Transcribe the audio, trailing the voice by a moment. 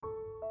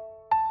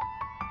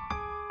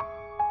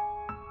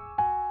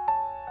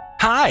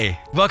Hi,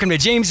 welcome to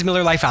James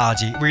Miller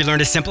Lifeology, where you learn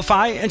to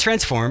simplify and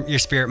transform your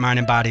spirit, mind,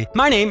 and body.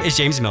 My name is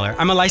James Miller.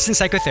 I'm a licensed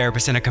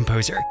psychotherapist and a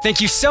composer.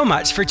 Thank you so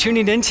much for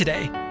tuning in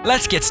today.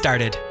 Let's get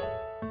started.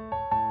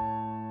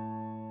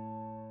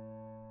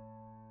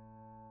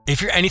 If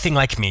you're anything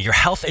like me, your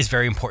health is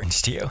very important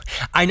to you.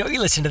 I know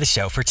you listen to the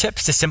show for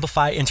tips to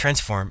simplify and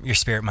transform your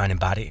spirit, mind, and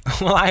body.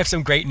 Well, I have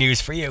some great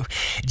news for you.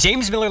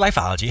 James Miller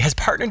Lifeology has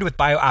partnered with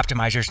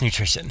BioOptimizers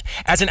Nutrition.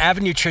 As an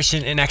avid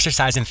nutrition and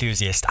exercise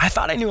enthusiast, I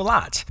thought I knew a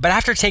lot. But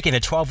after taking the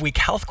 12-week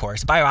health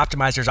course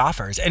BioOptimizers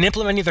offers and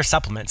implementing their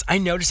supplements, I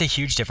noticed a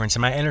huge difference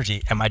in my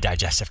energy and my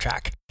digestive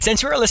tract.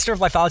 Since you're a listener of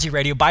Lifeology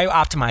Radio,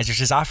 BioOptimizers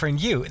is offering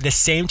you the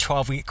same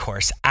 12-week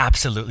course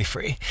absolutely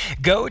free.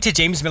 Go to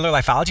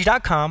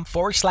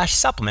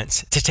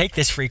jamesmillerlifeology.com/supplements to take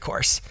this free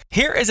course.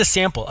 Here is a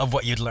sample of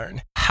what you'd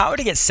learn. How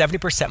to get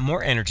 70%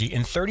 more energy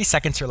in 30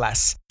 seconds or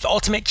less. The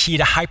ultimate key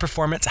to high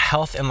performance,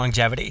 health, and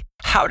longevity.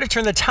 How to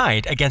turn the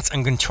tide against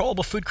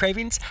uncontrollable food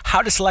cravings.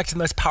 How to select the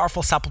most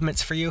powerful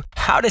supplements for you.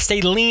 How to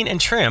stay lean and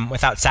trim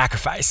without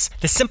sacrifice.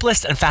 The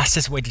simplest and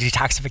fastest way to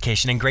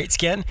detoxification and great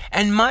skin.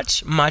 And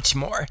much, much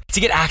more. To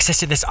get access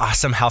to this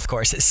awesome health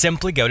course,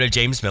 simply go to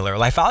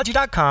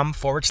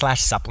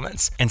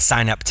jamesmillerlifeology.com/supplements and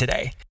sign up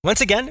today.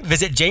 Once again,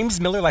 visit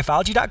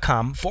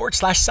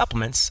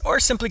jamesmillerlifeology.com/supplements or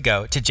simply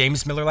go to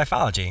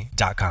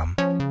jamesmillerlifeology.com.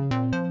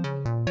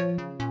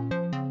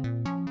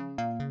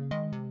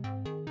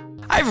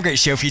 I have a great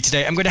show for you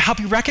today. I'm going to help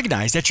you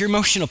recognize that your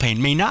emotional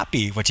pain may not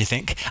be what you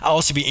think. I'll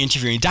also be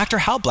interviewing Dr.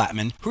 Hal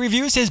Blattman, who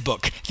reviews his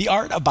book, The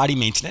Art of Body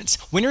Maintenance,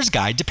 Winner's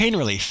Guide to Pain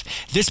Relief.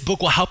 This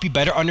book will help you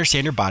better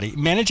understand your body,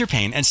 manage your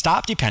pain, and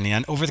stop depending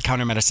on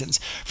over-the-counter medicines.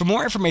 For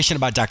more information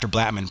about Dr.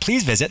 Blattman,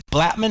 please visit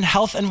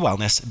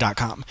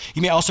blattmanhealthandwellness.com.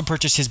 You may also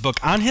purchase his book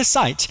on his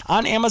site,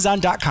 on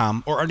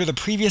amazon.com, or under the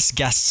previous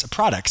guest's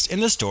products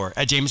in the store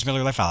at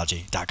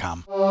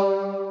jamesmillerlifeology.com.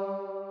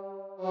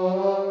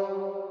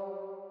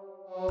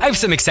 I have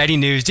some exciting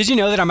news. Did you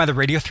know that I'm on the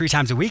radio 3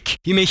 times a week?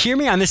 You may hear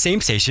me on the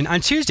same station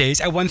on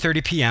Tuesdays at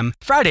 1:30 p.m.,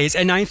 Fridays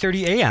at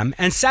 9:30 a.m.,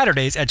 and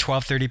Saturdays at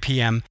 12:30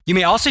 p.m. You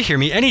may also hear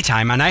me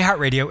anytime on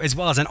iHeartRadio as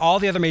well as on all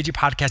the other major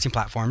podcasting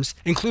platforms,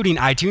 including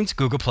iTunes,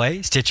 Google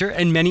Play, Stitcher,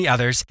 and many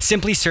others.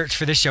 Simply search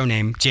for the show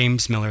name,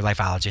 James Miller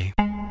Lifeology.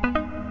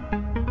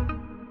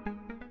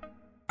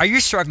 Are you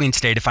struggling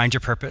today to find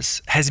your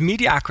purpose? Has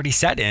mediocrity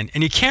set in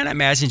and you can't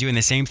imagine doing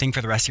the same thing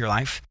for the rest of your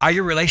life? Are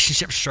your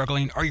relationships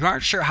struggling or you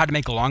aren't sure how to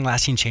make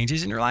long-lasting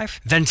changes in your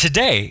life? Then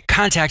today,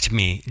 contact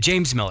me,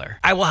 James Miller.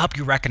 I will help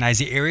you recognize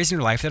the areas in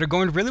your life that are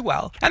going really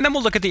well, and then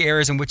we'll look at the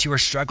areas in which you are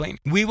struggling.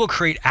 We will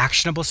create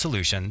actionable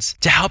solutions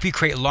to help you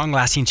create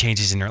long-lasting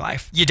changes in your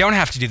life. You don't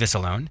have to do this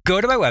alone. Go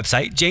to my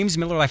website,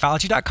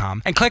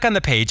 jamesmillerlifeology.com, and click on the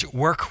page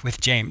Work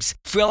with James.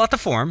 Fill out the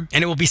form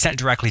and it will be sent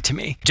directly to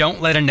me. Don't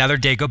let another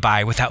day go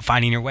by without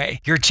finding your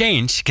way. Your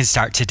change can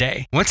start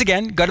today. Once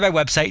again, go to my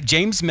website,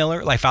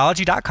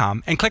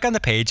 jamesmillerlifeology.com, and click on the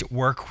page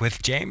Work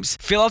with James.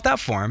 Fill out that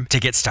form to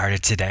get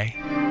started today.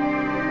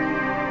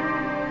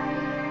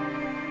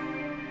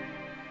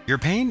 Your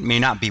pain may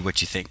not be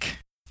what you think.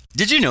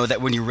 Did you know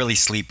that when you're really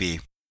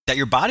sleepy, that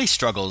your body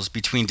struggles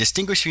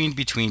distinguishing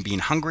between being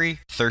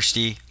hungry,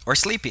 thirsty, or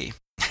sleepy?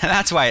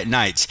 That's why at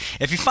nights,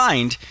 if you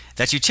find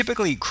that you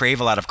typically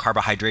crave a lot of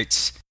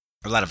carbohydrates,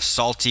 or a lot of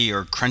salty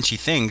or crunchy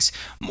things,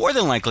 more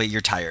than likely you're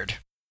tired.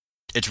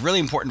 It's really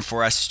important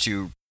for us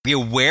to be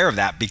aware of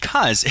that,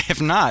 because if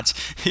not,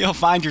 you'll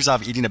find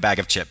yourself eating a bag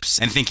of chips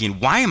and thinking,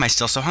 why am I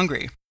still so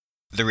hungry?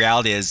 The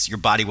reality is your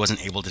body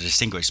wasn't able to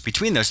distinguish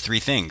between those 3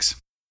 things.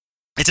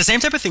 It's the same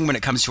type of thing when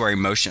it comes to our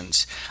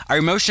emotions. Our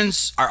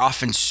emotions are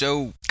often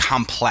so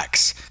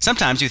complex.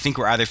 Sometimes we think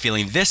we're either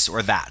feeling this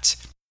or that.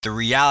 The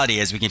reality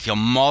is we can feel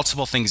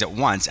multiple things at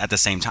once at the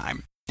same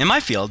time. In my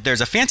field,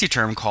 there's a fancy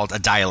term called a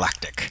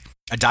dialectic.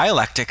 A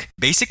dialectic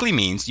basically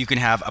means you can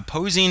have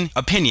opposing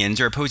opinions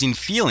or opposing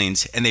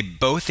feelings, and they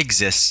both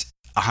exist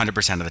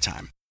 100% of the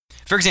time.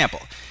 For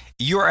example,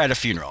 you're at a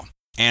funeral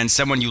and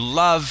someone you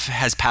love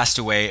has passed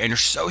away and you're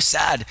so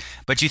sad,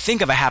 but you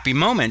think of a happy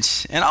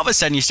moment and all of a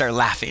sudden you start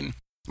laughing.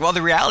 Well,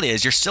 the reality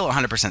is you're still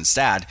 100%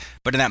 sad,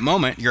 but in that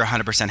moment, you're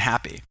 100%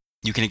 happy.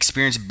 You can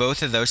experience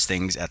both of those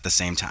things at the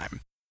same time.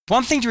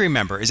 One thing to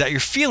remember is that your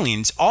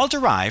feelings all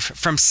derive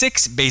from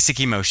 6 basic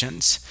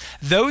emotions.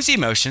 Those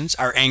emotions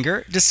are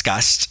anger,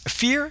 disgust,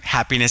 fear,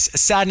 happiness,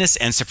 sadness,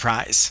 and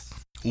surprise.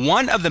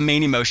 One of the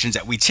main emotions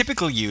that we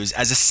typically use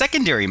as a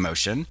secondary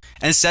emotion,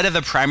 instead of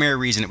the primary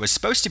reason it was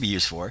supposed to be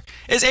used for,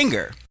 is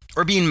anger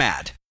or being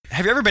mad.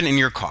 Have you ever been in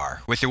your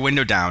car with your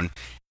window down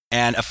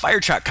and a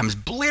fire truck comes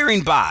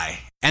blaring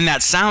by, and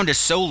that sound is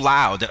so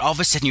loud that all of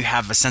a sudden you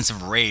have a sense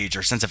of rage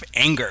or sense of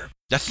anger?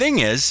 The thing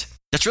is,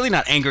 that's really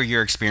not anger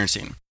you're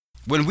experiencing.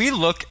 When we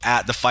look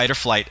at the fight or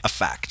flight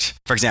effect,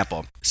 for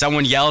example,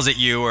 someone yells at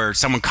you or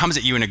someone comes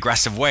at you in an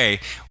aggressive way,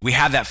 we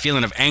have that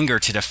feeling of anger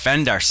to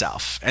defend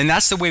ourselves. And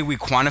that's the way we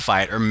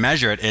quantify it or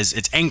measure it, is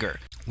it's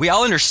anger. We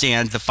all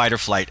understand the fight or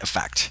flight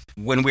effect.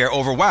 When we are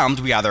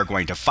overwhelmed, we either are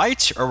going to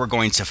fight or we're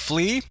going to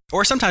flee,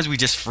 or sometimes we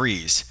just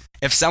freeze.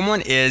 If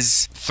someone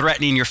is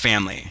threatening your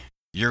family,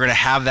 You're going to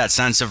have that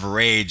sense of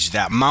rage,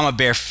 that mama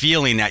bear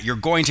feeling that you're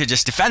going to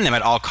just defend them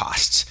at all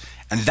costs.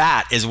 And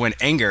that is when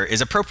anger is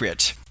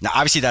appropriate. Now,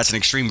 obviously, that's an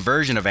extreme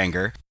version of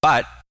anger,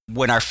 but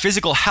when our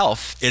physical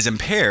health is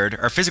impaired,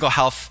 our physical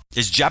health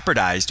is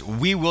jeopardized,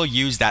 we will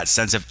use that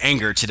sense of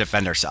anger to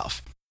defend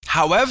ourselves.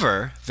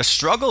 However, the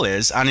struggle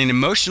is, on an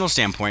emotional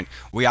standpoint,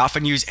 we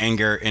often use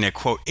anger in a,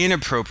 quote,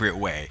 inappropriate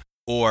way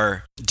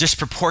or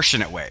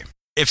disproportionate way.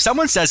 If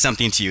someone says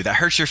something to you that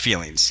hurts your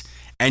feelings,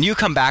 and you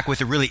come back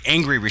with a really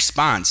angry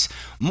response,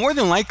 more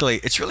than likely,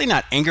 it's really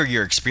not anger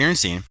you're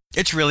experiencing.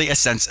 It's really a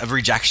sense of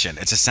rejection.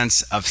 It's a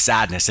sense of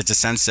sadness. It's a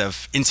sense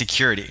of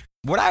insecurity.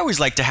 What I always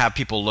like to have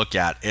people look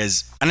at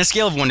is on a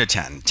scale of 1 to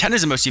 10. 10 is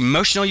the most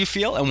emotional you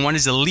feel, and 1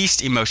 is the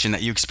least emotion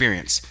that you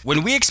experience.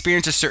 When we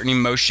experience a certain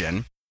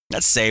emotion,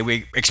 let's say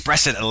we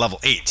express it at a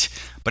level 8,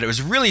 but it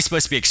was really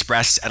supposed to be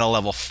expressed at a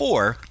level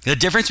 4, the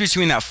difference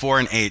between that 4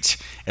 and 8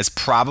 is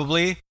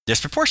probably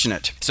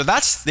disproportionate. So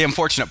that's the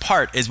unfortunate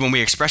part, is when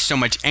we express so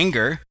much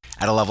anger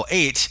at a level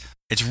 8,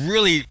 it's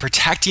really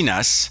protecting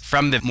us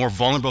from the more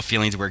vulnerable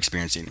feelings we're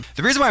experiencing.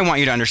 The reason why I want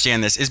you to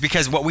understand this is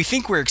because what we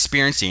think we're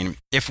experiencing,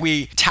 if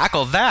we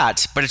tackle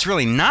that, but it's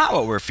really not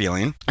what we're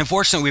feeling,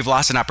 unfortunately, we've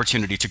lost an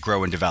opportunity to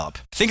grow and develop.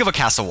 Think of a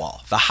castle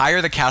wall. The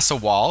higher the castle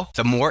wall,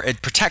 the more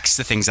it protects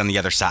the things on the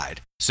other side.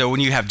 So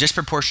when you have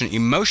disproportionate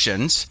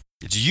emotions,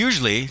 it's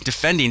usually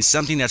defending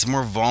something that's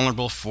more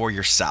vulnerable for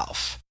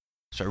yourself.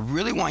 So I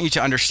really want you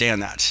to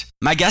understand that.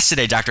 My guest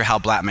today, Dr. Hal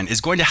Blattman, is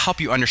going to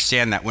help you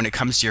understand that when it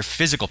comes to your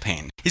physical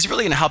pain. He's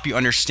really going to help you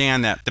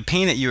understand that the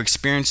pain that you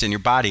experience in your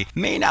body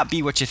may not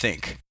be what you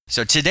think.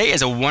 So today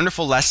is a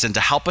wonderful lesson to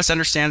help us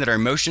understand that our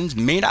emotions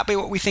may not be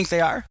what we think they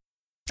are.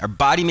 Our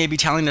body may be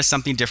telling us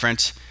something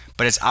different,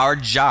 but it's our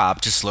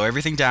job to slow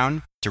everything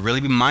down, to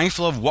really be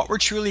mindful of what we're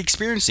truly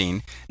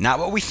experiencing, not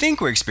what we think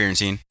we're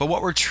experiencing, but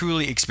what we're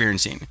truly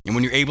experiencing. And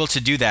when you're able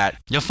to do that,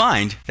 you'll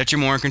find that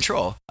you're more in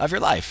control of your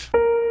life.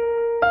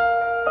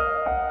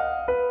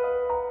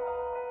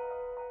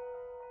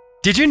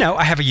 Did you know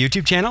I have a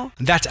YouTube channel?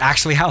 That's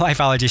actually how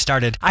Lifeology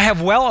started. I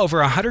have well over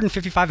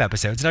 155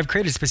 episodes that I've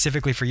created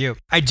specifically for you.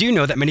 I do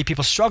know that many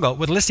people struggle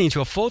with listening to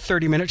a full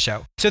 30-minute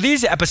show. So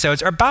these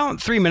episodes are about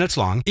 3 minutes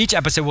long. Each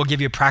episode will give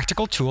you a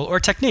practical tool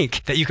or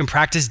technique that you can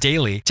practice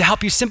daily to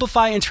help you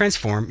simplify and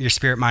transform your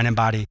spirit, mind, and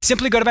body.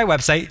 Simply go to my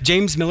website,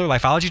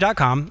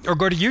 jamesmillerlifeology.com, or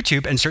go to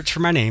YouTube and search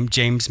for my name,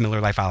 James Miller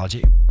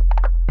Lifeology.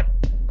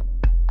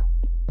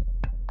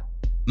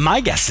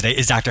 My guest today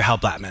is Dr. Hal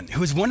Blattman,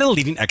 who is one of the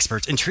leading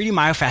experts in treating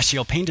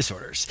myofascial pain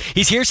disorders.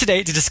 He's here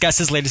today to discuss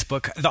his latest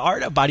book, The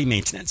Art of Body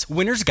Maintenance,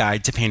 Winner's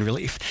Guide to Pain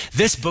Relief.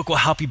 This book will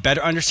help you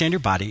better understand your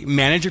body,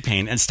 manage your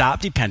pain, and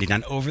stop depending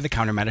on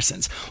over-the-counter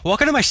medicines.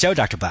 Welcome to my show,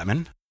 Dr.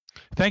 Blattman.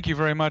 Thank you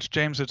very much,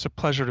 James. It's a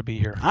pleasure to be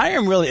here. I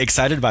am really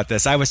excited about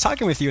this. I was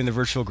talking with you in the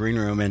virtual green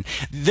room, and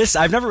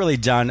I've never really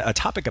done a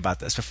topic about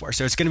this before,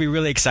 so it's going to be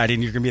really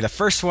exciting. You're going to be the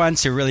first one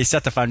to really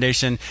set the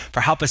foundation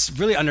for help us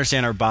really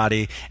understand our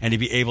body and to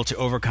be able to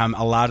overcome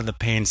a lot of the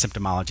pain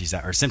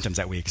symptoms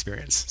that we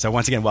experience. So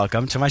once again,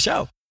 welcome to my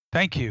show.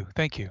 Thank you.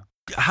 Thank you.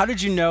 How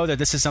did you know that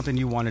this is something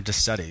you wanted to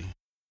study?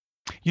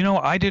 You know,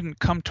 I didn't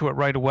come to it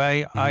right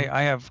away. Mm-hmm.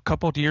 I have a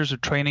couple of years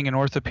of training in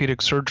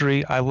orthopedic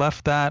surgery. I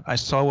left that. I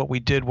saw what we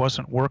did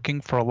wasn't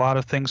working for a lot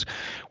of things.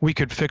 We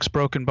could fix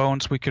broken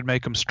bones. We could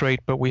make them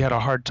straight, but we had a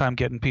hard time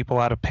getting people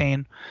out of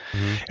pain.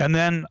 Mm-hmm. And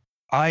then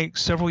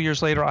several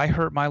years later, I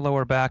hurt my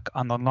lower back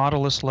on the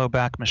Nautilus low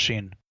back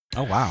machine.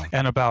 Oh, wow.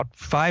 And about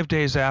 5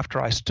 days after,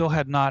 I still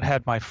had not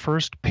had my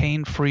first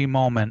pain-free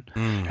moment.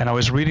 And I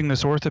was reading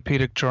this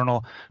orthopedic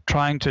journal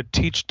trying to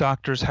teach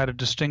doctors how to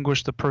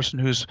distinguish the person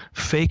who's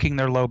faking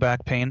their low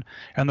back pain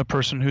and the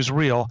person who's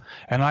real.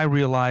 And I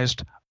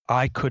realized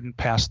I couldn't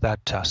pass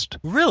that test.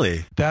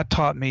 Really? That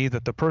taught me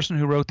that the person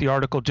who wrote the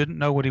article didn't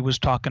know what he was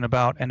talking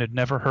about and had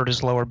never hurt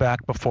his lower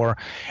back before.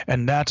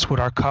 And that's what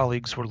our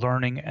colleagues were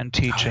learning and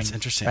teaching. Oh, that's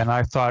interesting. And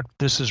I thought,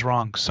 this is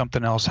wrong.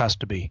 Something else has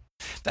to be.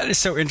 That is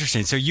so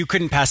interesting. So you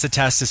couldn't pass the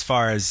test as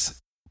far as...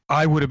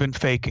 I would have been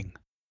faking.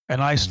 And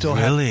I still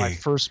had my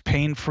first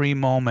pain-free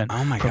moment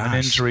from an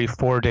injury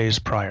 4 days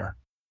prior.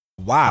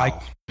 Wow.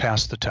 I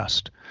passed the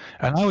test.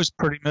 And I was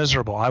pretty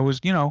miserable. I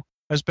was,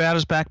 as bad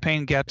as back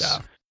pain gets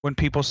when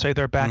people say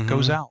their back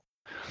goes out.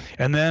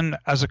 And then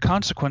as a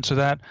consequence of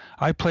that,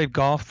 I played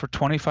golf for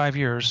 25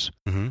 years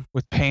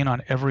with pain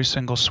on every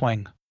single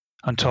swing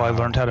until I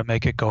learned how to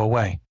make it go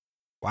away.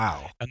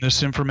 Wow. And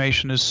this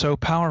information is so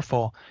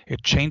powerful.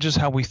 It changes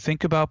how we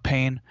think about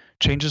pain,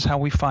 changes how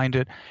we find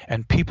it,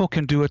 and people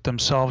can do it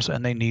themselves,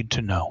 and they need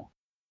to know.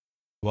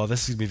 Well,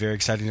 this is going to be very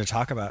exciting to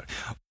talk about.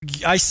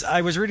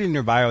 I was reading in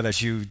your bio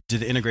that you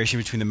did the integration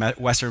between the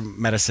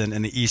Western medicine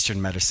and the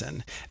Eastern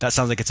medicine. That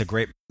sounds like it's a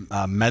great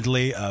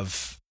medley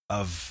of,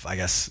 I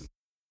guess,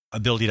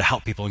 ability to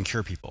help people and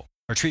cure people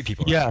or treat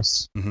people.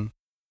 Yes. Mm-hmm.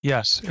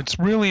 Yes. It's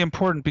really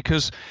important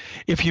because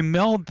if you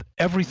meld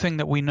everything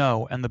that we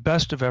know and the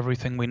best of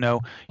everything we know,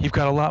 you've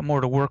got a lot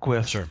more to work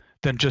with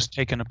than just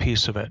taking a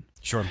piece of it.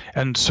 Sure.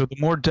 And so the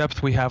more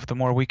depth we have, the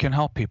more we can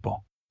help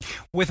people.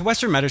 With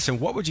Western medicine,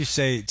 what would you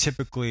say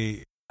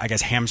typically, I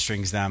guess,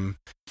 hamstrings them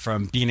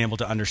from being able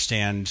to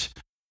understand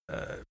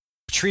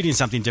treating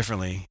something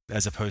differently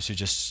as opposed to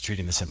just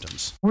treating the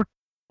symptoms?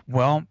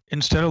 Well,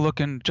 instead of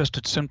looking just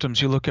at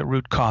symptoms, you look at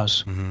root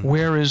cause. Mm-hmm.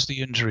 Where is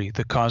the injury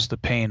that caused the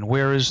pain?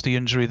 Where is the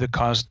injury that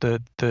caused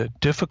the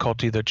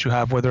difficulty that you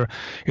have, whether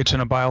it's in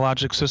a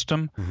biologic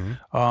system,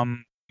 Mm-hmm.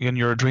 In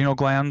your adrenal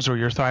glands or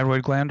your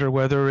thyroid gland, or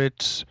whether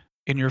it's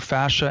in your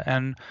fascia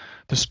and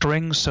the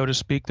strings, so to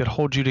speak, that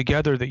hold you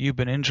together that you've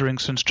been injuring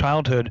since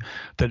childhood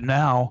that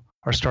now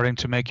are starting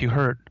to make you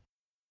hurt.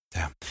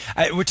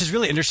 Yeah, which is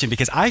really interesting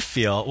because I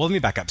feel, well, let me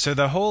back up. So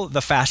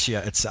the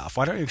fascia itself,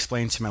 why don't you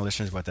explain to my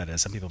listeners what that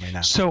is? Some people may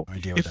not So have no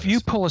idea what if that you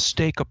is. pull a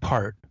steak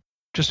apart,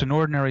 just an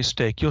ordinary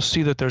steak, you'll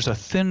see that there's a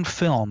thin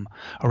film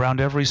around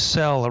every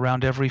cell,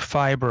 around every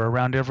fiber,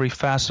 around every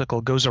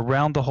fascicle, goes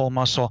around the whole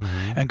muscle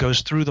Mm-hmm. and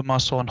goes through the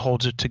muscle and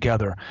holds it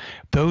together.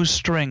 Those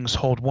strings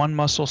hold one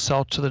muscle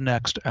cell to the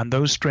next, and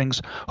those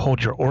strings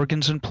hold your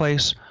organs in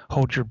place,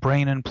 hold your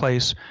brain in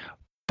place.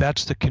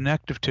 That's the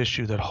connective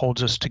tissue that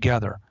holds us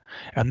together,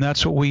 and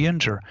that's what we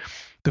injure.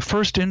 The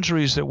first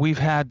injuries that we've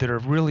had that are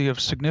really of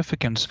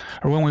significance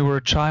are when we were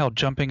a child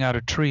jumping out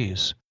of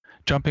trees,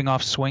 jumping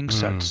off swing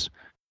sets.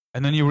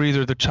 And then you were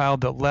either the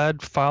child that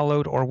led,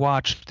 followed, or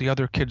watched the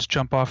other kids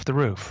jump off the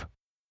roof.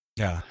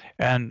 Yeah.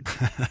 And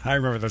I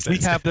remember those we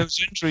days. have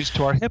those injuries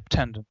to our hip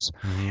tendons.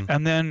 Mm-hmm.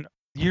 And then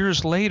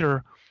years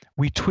later,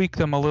 we tweak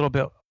them a little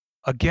bit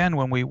again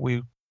when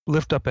we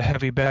lift up a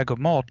heavy bag of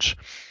mulch,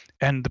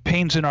 and the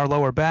pain's in our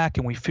lower back,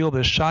 and we feel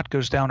this shot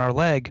goes down our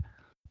leg,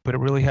 but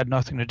it really had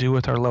nothing to do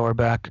with our lower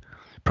back.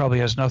 Probably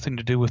has nothing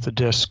to do with the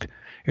disc.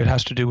 It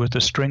has to do with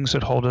the strings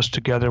that hold us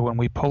together when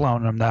we pull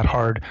on them that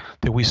hard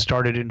that we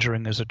started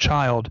injuring as a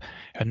child,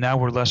 and now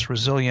we're less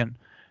resilient.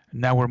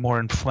 Now we're more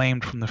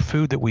inflamed from the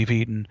food that we've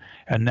eaten,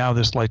 and now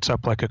this lights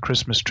up like a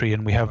Christmas tree,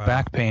 and we have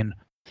back pain,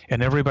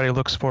 and everybody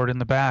looks for it in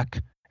the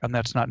back, and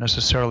that's not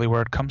necessarily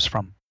where it comes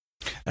from.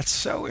 That's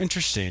so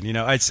interesting. You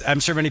know, I'm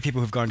sure many people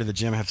who've gone to the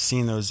gym have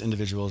seen those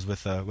individuals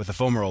with the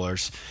foam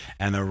rollers,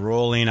 and they're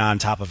rolling on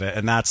top of it.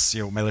 And that's,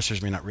 my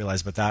listeners may not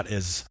realize, but that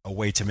is a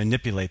way to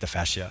manipulate the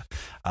fascia.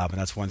 And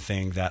that's one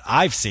thing that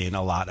I've seen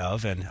a lot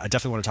of, and I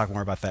definitely want to talk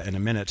more about that in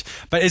a minute.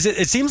 But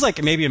it seems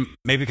like maybe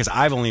because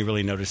I've only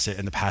really noticed it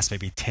in the past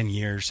maybe 10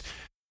 years.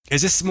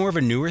 Is this more of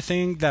a newer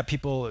thing that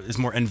people is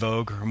more in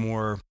vogue, or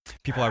more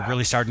people are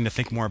really starting to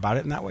think more about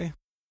it in that way?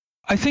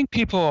 I think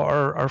people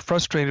are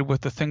frustrated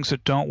with the things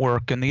that don't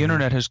work, and the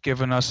internet has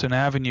given us an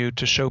avenue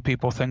to show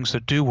people things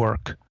that do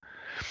work.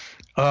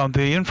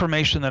 The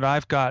information that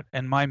I've got,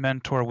 and my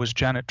mentor was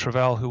Janet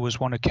Travell, who was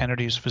one of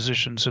Kennedy's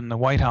physicians in the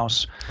White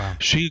House. Wow.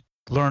 She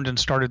learned and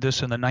started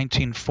this in the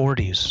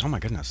 1940s. Oh my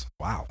goodness.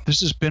 Wow.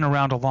 This has been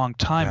around a long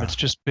time. Yeah. It's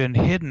just been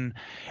hidden,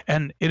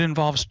 and it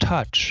involves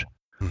touch.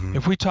 Mm-hmm.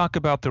 If we talk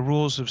about the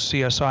rules of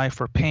CSI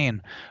for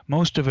pain,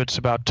 most of it's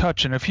about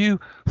touch. And if you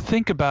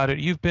think about it,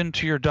 you've been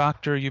to your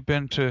doctor, you've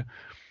been to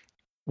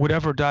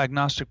whatever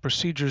diagnostic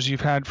procedures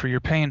you've had for your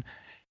pain.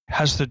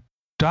 Has the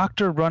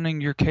doctor running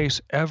your case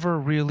ever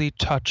really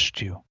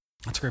touched you?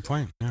 That's a great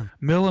point. Yeah.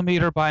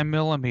 Millimeter by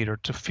millimeter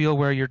to feel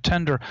where you're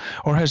tender?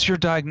 Or has your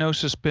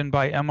diagnosis been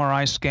by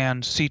MRI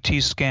scan,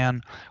 CT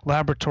scan,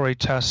 laboratory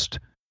test?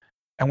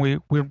 And we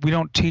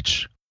don't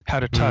teach how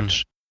to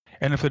touch.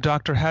 And if the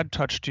doctor had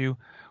touched you,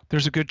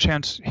 there's a good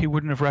chance he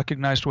wouldn't have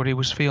recognized what he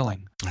was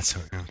feeling. That's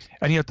so, yeah.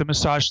 And yet the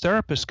massage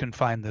therapist can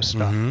find this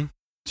stuff. Mm-hmm.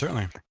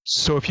 Certainly.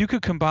 So if you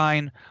could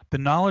combine the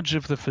knowledge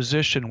of the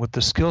physician with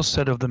the skill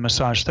set of the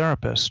massage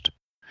therapist,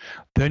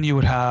 then you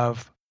would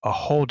have a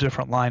whole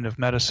different line of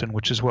medicine,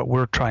 which is what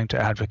we're trying to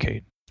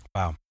advocate.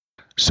 Wow.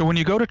 So when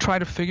you go to try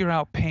to figure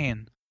out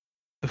pain,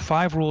 the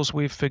 5 rules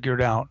we've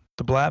figured out,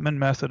 the Blattman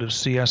method of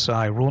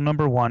CSI. Rule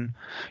number 1,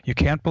 you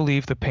can't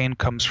believe the pain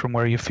comes from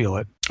where you feel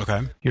it.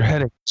 Okay. Your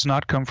headache does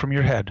not come from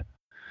your head.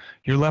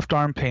 Your left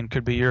arm pain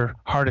could be your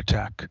heart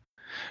attack.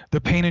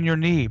 The pain in your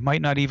knee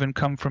might not even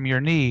come from your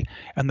knee.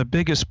 And the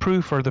biggest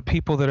proof are the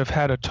people that have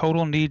had a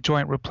total knee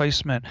joint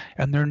replacement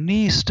and their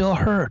knee still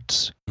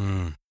hurts.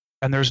 And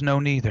there's no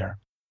knee there.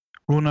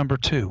 Rule number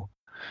 2,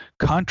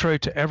 contrary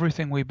to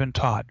everything we've been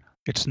taught,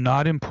 it's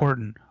not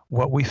important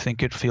what we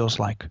think it feels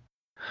like.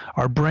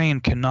 Our brain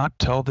cannot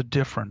tell the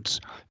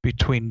difference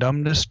between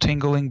numbness,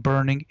 tingling,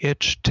 burning,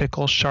 itch,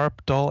 tickle,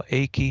 sharp, dull,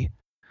 achy.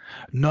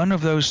 None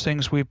of those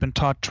things we've been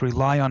taught to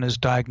rely on as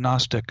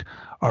diagnostic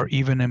are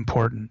even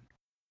important.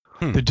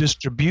 The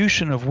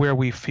distribution of where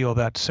we feel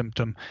that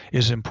symptom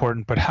is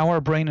important, but how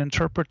our brain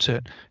interprets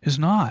it is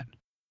not.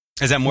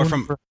 Is that more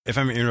from, if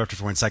I'm interrupted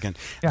for 1 second,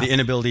 Yeah. the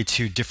inability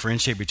to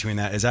differentiate between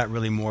that, is that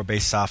really more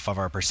based off of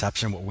our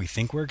perception, what we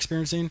think we're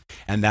experiencing,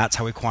 and that's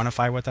how we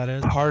quantify what that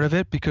is? Part of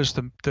it, because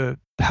the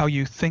how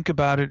you think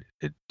about it,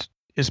 it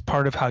is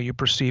part of how you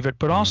perceive it,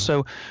 but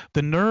also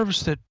the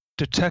nerves that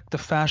detect the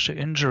fascia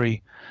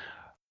injury,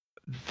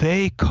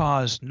 they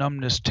cause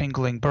numbness,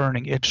 tingling,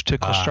 burning, itch,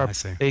 tickle, sharp,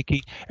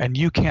 achy, and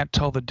you can't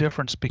tell the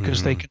difference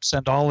because they can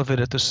send all of it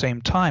at the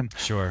same time.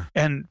 Sure.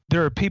 And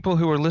there are people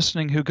who are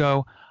listening who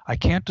go, I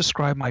can't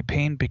describe my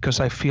pain because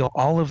I feel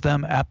all of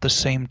them at the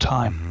same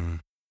time.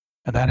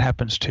 And that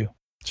happens too.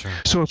 Sure.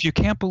 So if you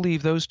can't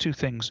believe those 2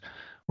 things,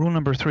 rule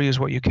number 3 is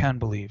what you can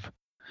believe.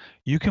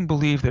 you can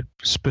believe that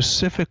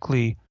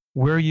specifically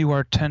where you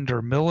are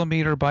tender,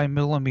 millimeter by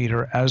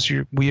millimeter, as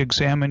we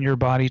examine your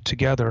body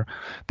together,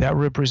 that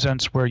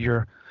represents where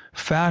your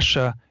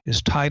fascia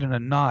is tied in a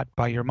knot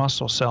by your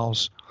muscle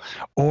cells,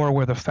 or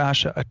where the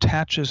fascia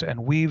attaches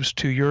and weaves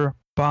to your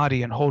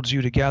body and holds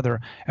you together,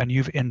 and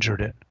you've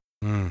injured it.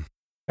 Mm.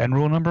 And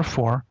rule number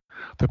 4,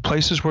 the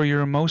places where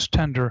you're most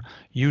tender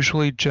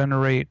usually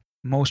generate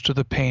most of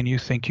the pain you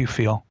think you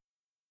feel.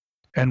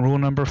 And rule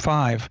number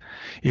 5,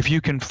 if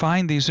you can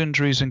find these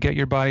injuries and get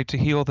your body to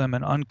heal them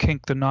and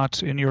unkink the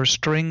knots in your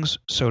strings,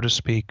 so to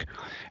speak,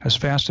 as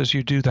fast as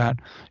you do that,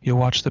 you'll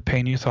watch the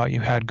pain you thought you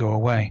had go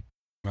away.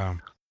 Wow.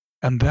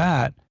 And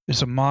that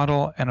is a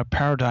model and a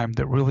paradigm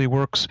that really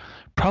works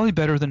probably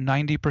better than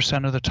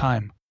 90% of the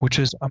time, which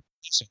is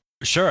amazing.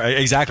 Sure,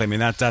 exactly. I mean,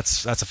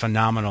 that's a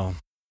phenomenal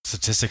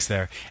statistics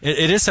there.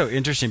 It is so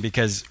interesting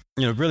because,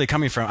 really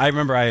coming from, I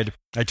remember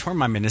I torn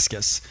my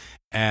meniscus,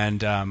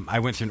 and I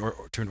went to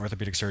an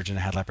orthopedic surgeon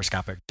and had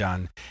laparoscopic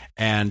done.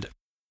 And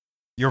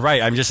you're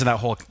right. I'm just in that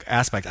whole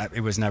aspect. I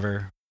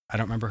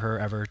don't remember her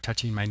ever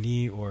touching my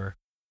knee or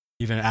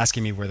even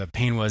asking me where the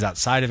pain was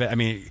outside of it. I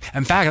mean,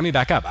 in fact, let me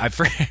back up.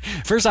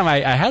 First time I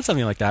had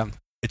something like that,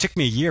 it took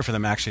me a year for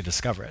them to actually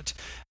discover it.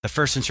 The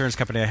first insurance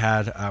company I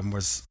had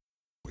was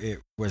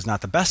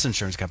not the best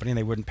insurance company, and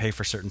they wouldn't pay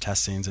for certain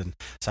testings. And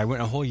so I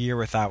went a whole year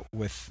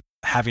with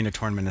having a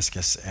torn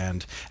meniscus.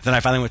 And then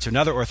I finally went to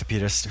another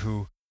orthopedist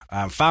who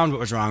found what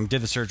was wrong,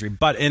 did the surgery.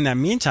 But in that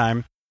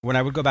meantime, when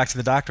I would go back to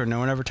the doctor, no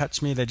one ever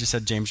touched me. They just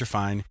said, "James, you're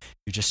fine.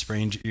 You just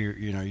sprained,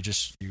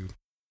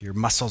 your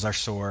muscles are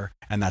sore,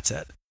 and that's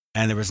it."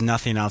 And there was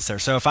nothing else there.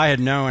 So if I had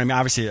known, I mean,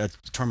 obviously a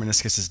torn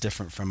meniscus is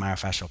different from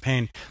myofascial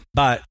pain,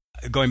 but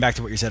going back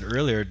to what you said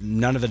earlier,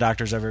 none of the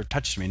doctors ever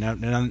touched me.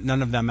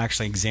 None of them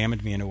actually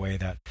examined me in a way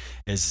that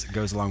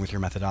goes along with your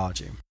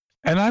methodology.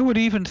 And I would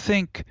even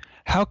think,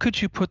 how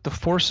could you put the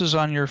forces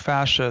on your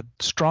fascia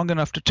strong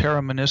enough to tear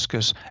a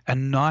meniscus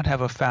and not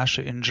have a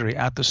fascia injury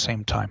at the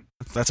same time?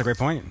 That's a great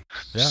point.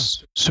 Yeah.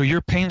 So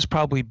your pain's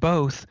probably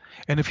both,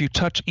 and if you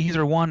touch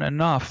either one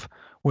enough,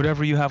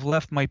 whatever you have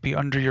left might be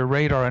under your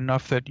radar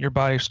enough that your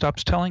body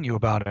stops telling you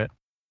about it.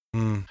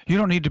 Mm. You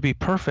don't need to be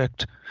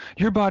perfect.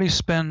 Your body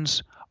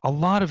spends a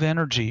lot of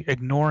energy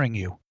ignoring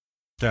you.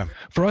 Yeah.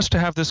 For us to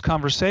have this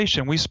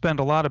conversation, we spend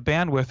a lot of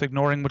bandwidth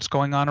ignoring what's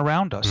going on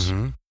around us.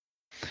 Mm-hmm.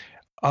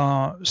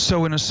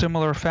 So in a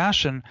similar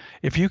fashion,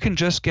 if you can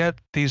just get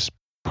these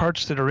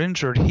parts that are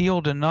injured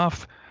healed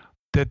enough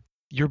that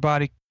your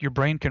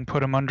brain can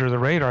put them under the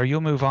radar, you'll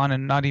move on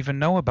and not even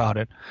know about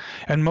it.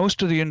 And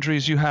most of the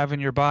injuries you have in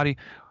your body,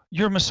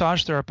 your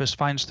massage therapist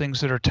finds things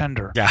that are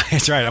tender. Yeah,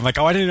 that's right. I'm like,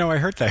 I didn't know I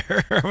hurt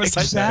there.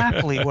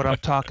 Exactly what I'm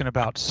talking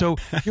about. So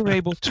you're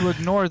able to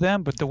ignore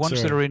them, but the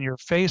ones that are in your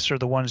face are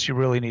the ones you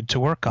really need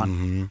to work on.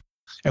 Mm-hmm.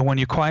 And when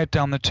you quiet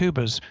down the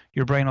tubas,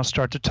 your brain will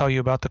start to tell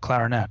you about the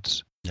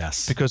clarinets.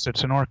 Yes. Because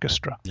it's an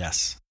orchestra.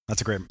 Yes.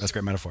 That's a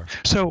great metaphor.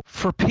 So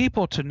for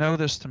people to know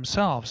this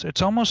themselves,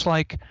 it's almost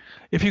like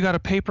if you got a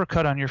paper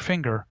cut on your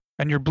finger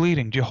and you're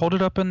bleeding, do you hold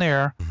it up in the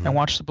air and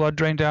watch the blood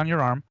drain down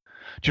your arm?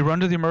 Do you run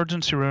to the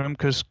emergency room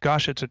because,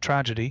 gosh, it's a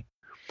tragedy?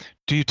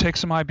 Do you take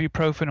some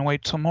ibuprofen and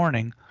wait till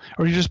morning?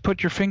 Or you just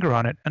put your finger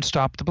on it and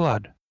stop the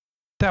blood?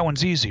 That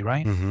one's easy,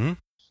 right? Mm-hmm.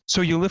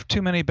 So you lift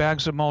too many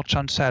bags of mulch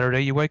on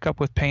Saturday, you wake up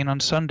with pain on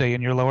Sunday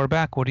in your lower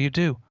back. What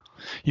do?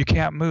 You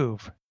can't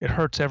move. It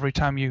hurts every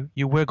time you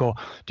wiggle.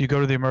 Do you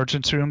go to the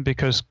emergency room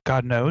because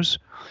God knows?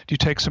 Do you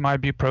take some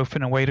ibuprofen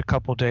and wait a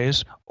couple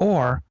days?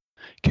 Or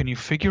can you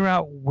figure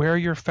out where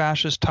your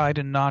fascia is tied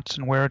in knots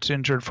and where it's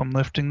injured from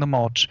lifting the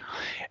mulch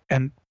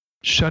and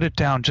shut it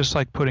down just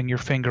like putting your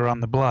finger on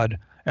the blood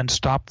and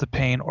stop the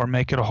pain or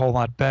make it a whole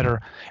lot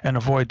better and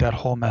avoid that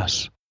whole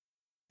mess?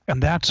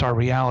 And that's our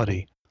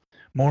reality.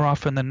 More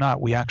often than not,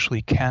 we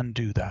actually can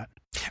do that.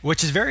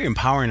 Which is very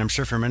empowering, I'm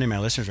sure, for many of my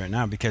listeners right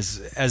now, because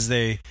as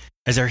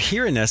they're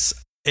hearing this,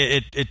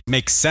 it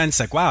makes sense.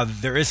 Like, wow,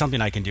 there is something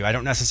I can do. I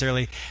don't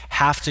necessarily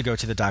have to go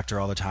to the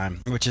doctor all the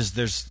time,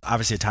 there's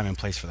obviously a time and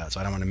place for that. So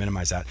I don't want to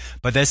minimize that.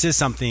 But this is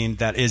something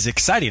that is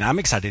exciting. I'm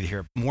excited to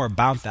hear more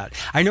about that.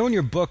 I know in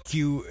your book,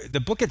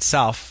 the book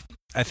itself,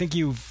 I think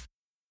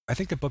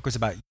the book was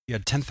about you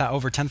had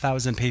over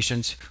 10,000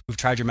 patients who've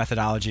tried your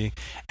methodology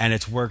and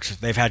it's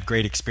worked. They've had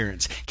great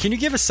experience. Can you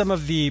give us some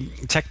of the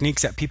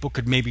techniques that people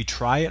could maybe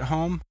try at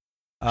home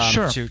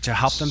Sure. to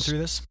help them through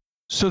this?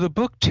 So the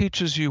book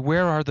teaches you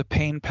where are the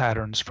pain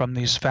patterns from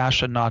these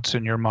fascia knots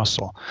in your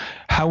muscle.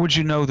 How would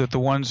you know that the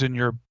ones in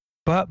your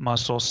butt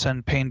muscle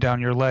send pain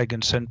down your leg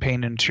and send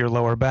pain into your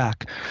lower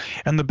back?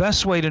 And the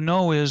best way to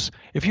know is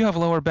if you have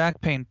lower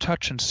back pain,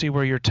 touch and see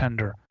where you're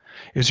tender.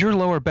 Is your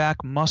lower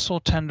back muscle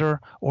tender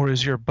or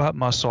is your butt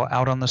muscle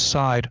out on the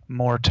side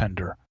more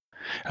tender?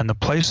 And the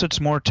place that's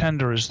more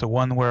tender is the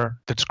one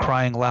that's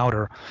crying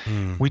louder.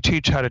 We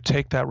teach how to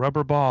take that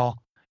rubber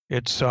ball.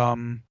 It's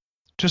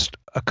just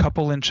a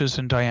couple inches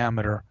in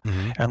diameter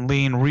and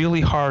lean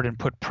really hard and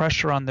put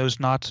pressure on those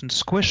knots and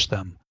squish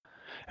them.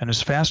 And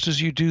as fast as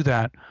you do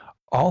that,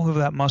 all of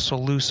that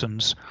muscle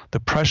loosens, the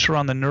pressure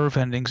on the nerve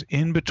endings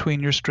in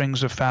between your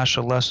strings of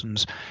fascia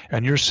lessens,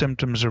 and your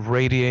symptoms of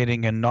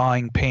radiating and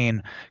gnawing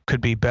pain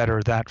could be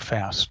better that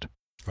fast.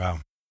 Wow.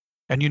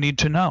 And you need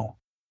to know.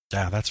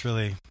 Yeah, that's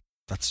really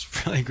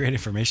great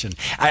information.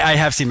 I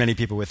have seen many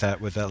people with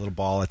that little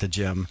ball at the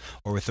gym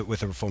or with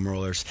the foam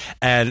rollers,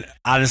 and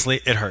honestly,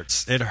 it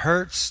hurts. It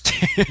hurts.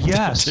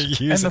 Yes, to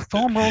use and the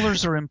foam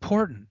rollers are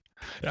important.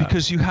 Yeah.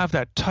 Because you have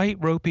that tight,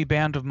 ropey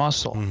band of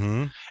muscle,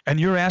 Mm-hmm. and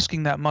you're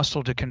asking that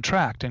muscle to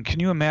contract. And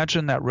can you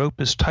imagine that rope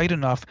is tight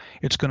enough,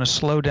 it's going to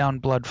slow down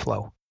blood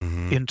flow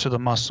Mm-hmm. into the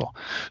muscle.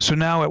 So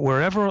now, at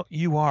wherever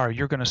you are,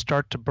 you're going to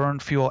start to burn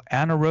fuel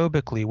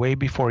anaerobically way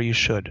before you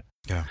should.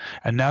 Yeah.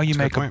 And now you That's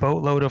a make good a point.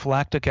 boatload of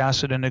lactic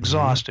acid and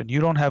exhaust, and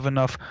you don't have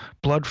enough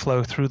blood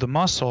flow through the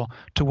muscle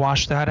to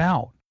wash that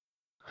out.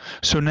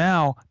 So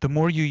now, the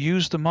more you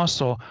use the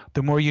muscle,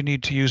 the more you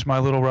need to use my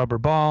little rubber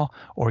ball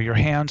or your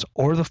hands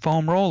or the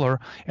foam roller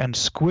and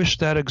squish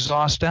that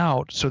exhaust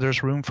out so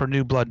there's room for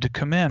new blood to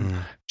come in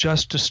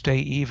just to stay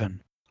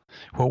even.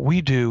 What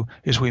we do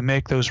is we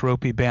make those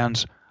ropey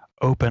bands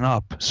open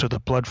up so the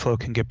blood flow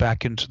can get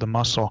back into the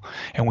muscle,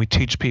 and we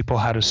teach people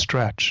how to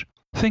stretch.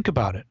 Think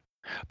about it.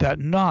 That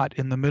knot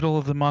in the middle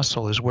of the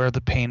muscle is where the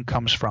pain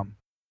comes from.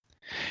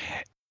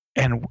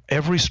 And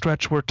every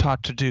stretch we're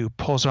taught to do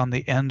pulls on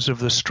the ends of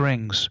the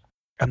strings,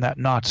 and that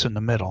knot's in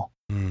the middle.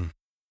 Mm.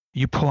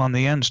 You pull on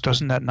the ends,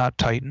 doesn't that knot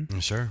tighten?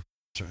 Sure.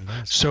 Certainly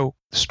does. So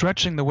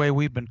stretching the way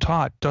we've been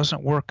taught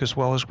doesn't work as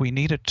well as we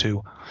need it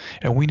to,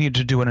 and we need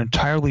to do an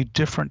entirely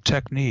different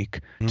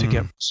technique to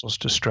get muscles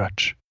to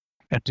stretch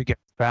and to get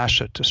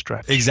fascia to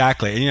stretch.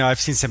 Exactly. And, I've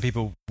seen some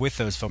people with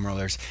those foam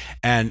rollers,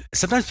 and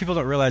sometimes people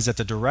don't realize that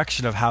the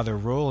direction of how they're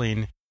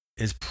rolling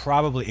is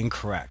probably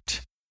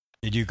incorrect.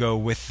 Did you go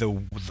with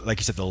like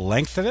you said, the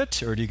length of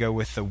it, or do you go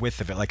with the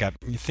width of it?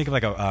 You think of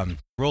like a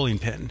rolling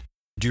pin.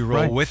 Do you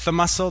roll with the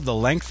muscle, the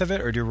length of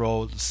it, or do you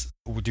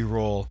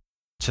roll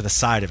to the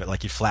side of it,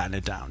 like you flatten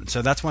it down?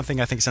 So that's one thing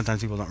I think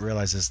sometimes people don't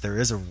realize is there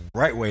is a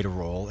right way to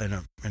roll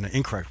and an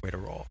incorrect way to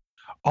roll.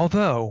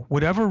 Although,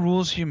 whatever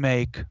rules you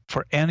make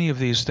for any of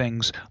these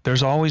things,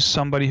 there's always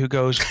somebody who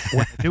goes,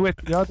 when I do it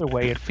the other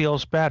way, it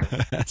feels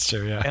better. That's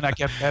true, yeah. And I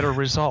get better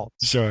results.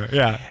 Sure,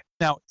 yeah.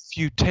 Now, if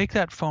you take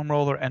that foam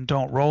roller and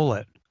don't roll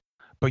it,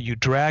 but you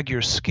drag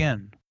your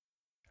skin,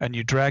 and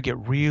you drag it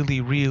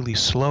really, really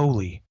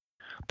slowly,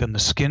 then the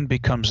skin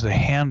becomes the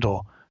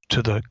handle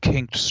to the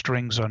kinked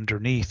strings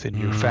underneath in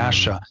your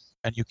fascia,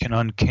 and you can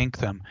unkink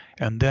them,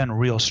 and then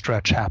real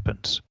stretch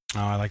happens. Oh,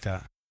 I like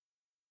that.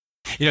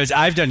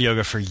 I've done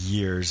yoga for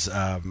years.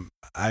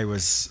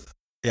 Yoga's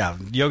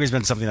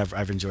been something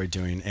I've enjoyed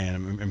doing, and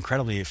I'm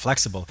incredibly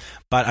flexible.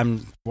 But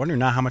I'm wondering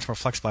now how much more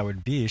flexible I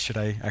would be should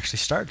I actually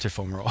start to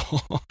foam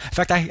roll. In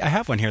fact, I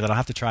have one here that I'll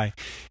have to try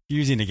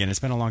using again. It's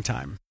been a long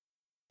time.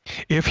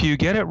 If you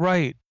get it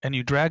right and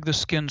you drag the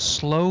skin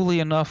slowly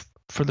enough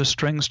for the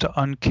strings to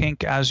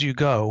unkink as you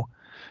go,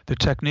 the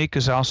technique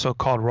is also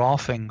called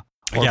Rolfing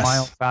or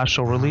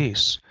myofascial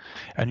release.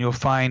 And you'll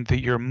find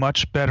that you're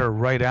much better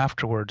right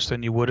afterwards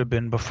than you would have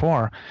been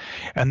before.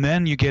 And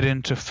then you get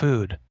into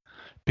food.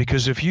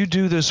 Because if you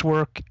do this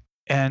work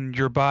and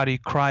your body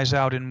cries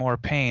out in more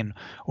pain,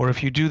 or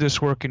if you do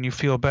this work and you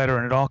feel better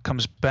and it all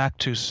comes back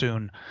too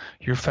soon,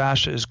 your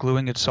fascia is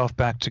gluing itself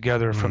back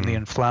together from the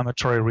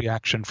inflammatory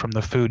reaction from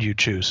the food you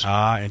choose.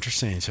 Ah,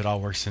 interesting. So it all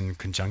works in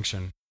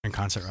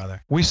concert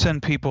rather. We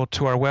send people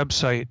to our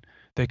website.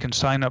 They can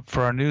sign up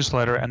for our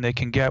newsletter, and they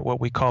can get what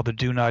we call the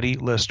do not eat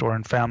list or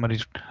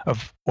inflammatory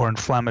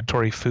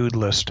food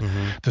list,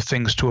 the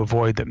things to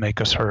avoid that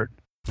make us hurt.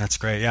 That's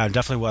great. Yeah,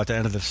 definitely. At the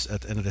end of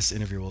this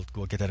interview,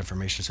 we'll get that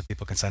information so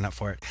people can sign up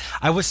for it.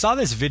 I saw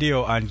this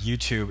video on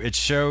YouTube. It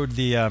showed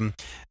the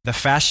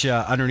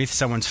fascia underneath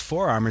someone's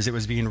forearm as it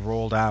was being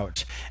rolled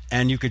out,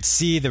 and you could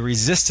see the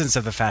resistance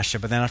of the fascia.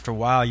 But then after a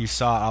while, you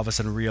saw all of a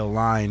sudden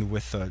realign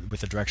with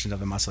the direction of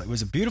the muscle. It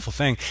was a beautiful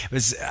thing.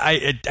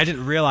 I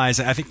didn't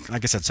realize. I think,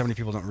 like I said, so many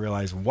people don't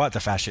realize what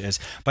the fascia is.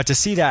 But to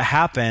see that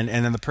happen,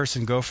 and then the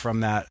person go from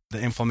the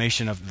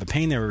inflammation of the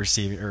pain they were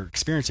receiving or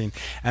experiencing,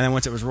 and then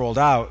once it was rolled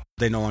out,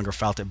 they no longer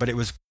felt it. But it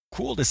was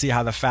cool to see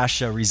how the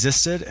fascia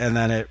resisted, and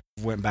then it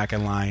went back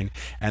in line,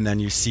 and then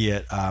you see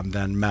it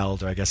then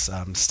meld, or I guess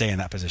stay in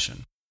that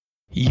position.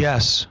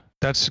 Yes,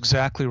 that's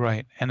exactly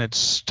right. And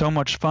it's so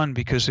much fun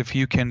because if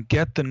you can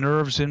get the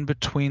nerves in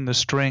between the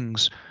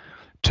strings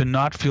to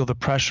not feel the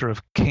pressure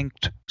of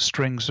kinked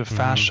strings of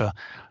fascia,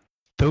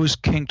 those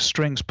kinked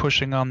strings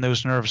pushing on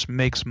those nerves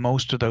makes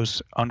most of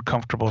those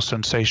uncomfortable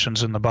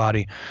sensations in the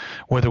body,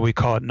 whether we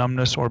call it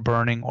numbness or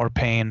burning or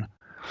pain.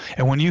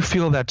 And when you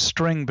feel that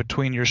string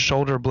between your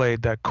shoulder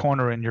blade, that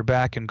corner in your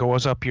back, and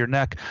goes up your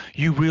neck,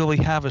 you really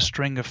have a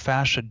string of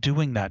fascia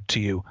doing that to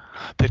you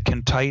that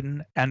can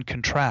tighten and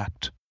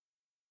contract.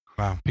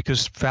 Wow.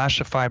 Because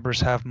fascia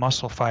fibers have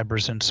muscle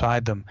fibers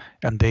inside them,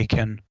 and they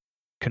can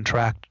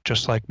contract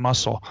just like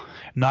muscle.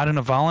 Not in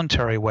a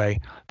voluntary way.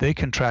 They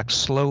contract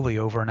slowly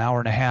over an hour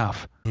and a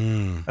half.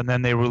 And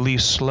then they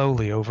release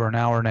slowly over an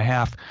hour and a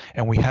half,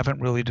 and we haven't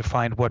really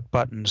defined what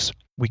buttons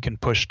we can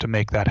push to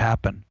make that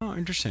happen. Oh,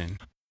 interesting.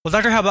 Well,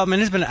 Dr. Hal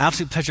Blattman, it's been an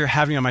absolute pleasure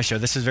having you on my show.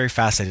 This is very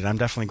fascinating. I'm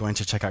definitely going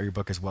to check out your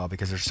book as well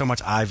because there's so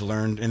much I've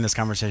learned in this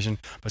conversation,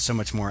 but so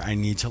much more I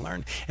need to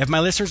learn. If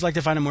my listeners like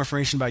to find out more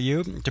information about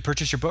you, to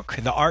purchase your book,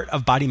 The Art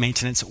of Body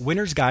Maintenance,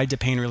 Winner's Guide to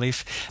Pain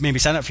Relief, maybe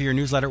sign up for your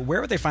newsletter,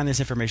 where would they find this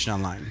information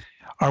online?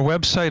 Our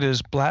website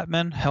is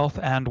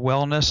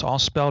BlattmanHealthAndWellness, all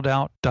spelled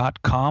out,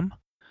 .com.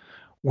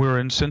 We're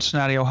in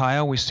Cincinnati,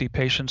 Ohio. We see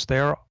patients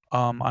there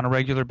on a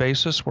regular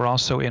basis. We're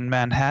also in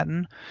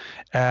Manhattan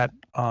at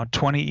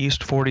 20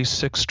 East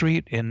 46th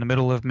Street in the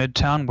middle of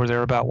Midtown. We're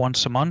there about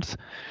once a month.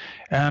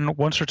 And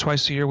once or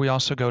twice a year, we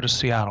also go to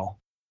Seattle.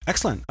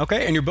 Excellent.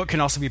 Okay. And your book can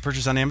also be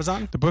purchased on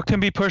Amazon? The book can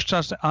be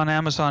purchased on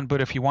Amazon,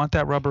 but if you want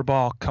that rubber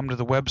ball, come to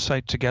the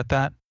website to get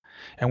that.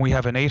 And we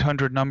have an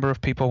 800 number if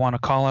people want to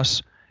call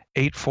us,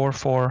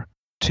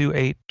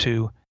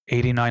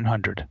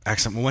 844-282-8900.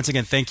 Excellent. Well, once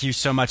again, thank you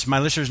so much. My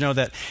listeners know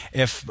that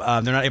if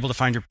they're not able to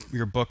find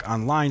your book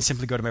online,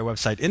 simply go to my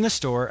website in the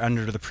store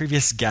under the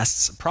previous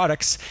guests'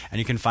 products, and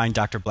you can find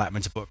Dr.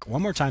 Blattman's book.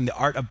 One more time, The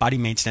Art of Body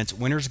Maintenance,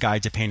 Winner's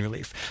Guide to Pain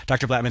Relief.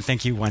 Dr. Blattman,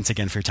 thank you once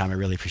again for your time. I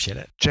really appreciate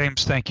it.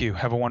 James, thank you.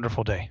 Have a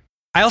wonderful day.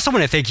 I also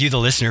want to thank you, the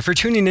listener, for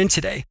tuning in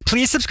today.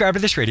 Please subscribe to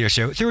this radio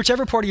show through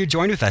whichever portal you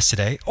joined with us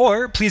today,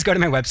 or please go to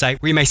my website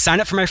where you may sign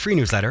up for my free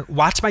newsletter,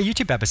 watch my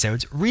YouTube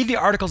episodes, read the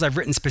articles I've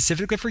written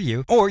specifically for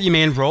you, or you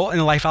may enroll in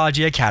the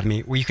Lifeology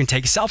Academy where you can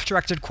take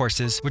self-directed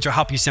courses which will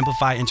help you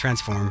simplify and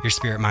transform your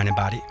spirit, mind, and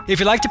body. If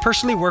you'd like to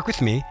personally work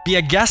with me, be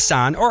a guest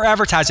on, or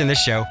advertise on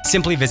this show,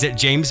 simply visit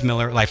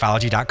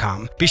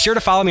jamesmillerlifeology.com. Be sure to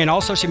follow me on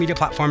all social media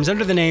platforms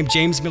under the name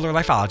James Miller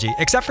Lifeology,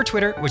 except for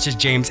Twitter, which is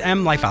James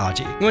M.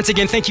 Lifeology. Once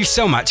again, thank you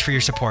so much for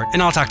your support,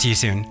 and I'll talk to you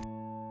soon.